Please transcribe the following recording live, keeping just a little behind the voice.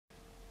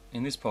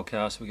In this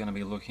podcast we're going to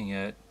be looking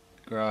at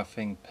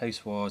graphing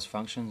piecewise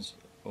functions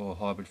or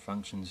hybrid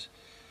functions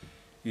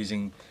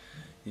using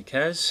your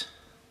CAS,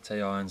 Ti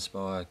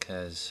Nspire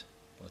CAS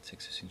by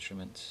Texas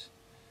Instruments.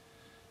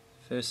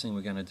 First thing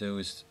we're going to do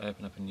is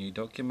open up a new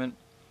document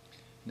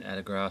and add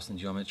a graphs and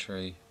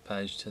geometry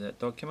page to that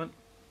document.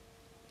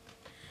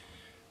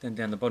 Then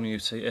down the bottom you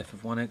see f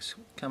of 1x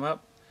come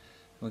up.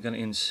 We're going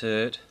to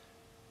insert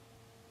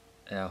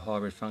our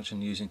hybrid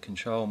function using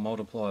Control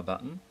Multiply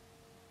button,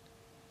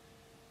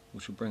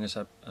 which will bring us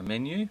up a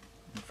menu.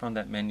 And from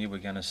that menu we're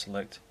going to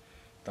select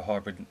the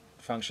hybrid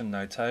function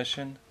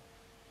notation.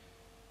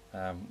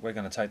 We're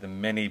going to take the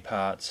many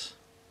parts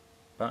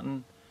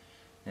button.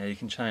 Now you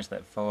can change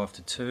that 5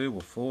 to 2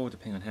 or 4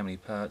 depending on how many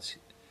parts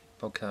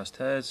podcast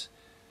has.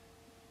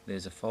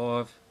 There's a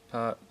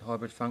 5-part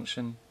hybrid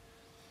function.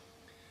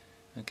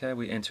 Okay,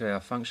 we enter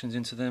our functions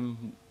into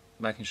them,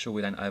 making sure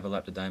we don't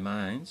overlap the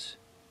domains.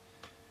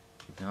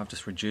 Now I've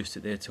just reduced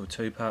it there to a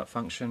 2-part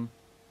function.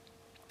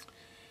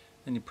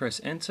 Then you press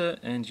enter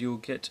and you'll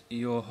get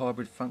your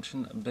hybrid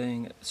function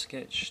being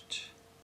sketched.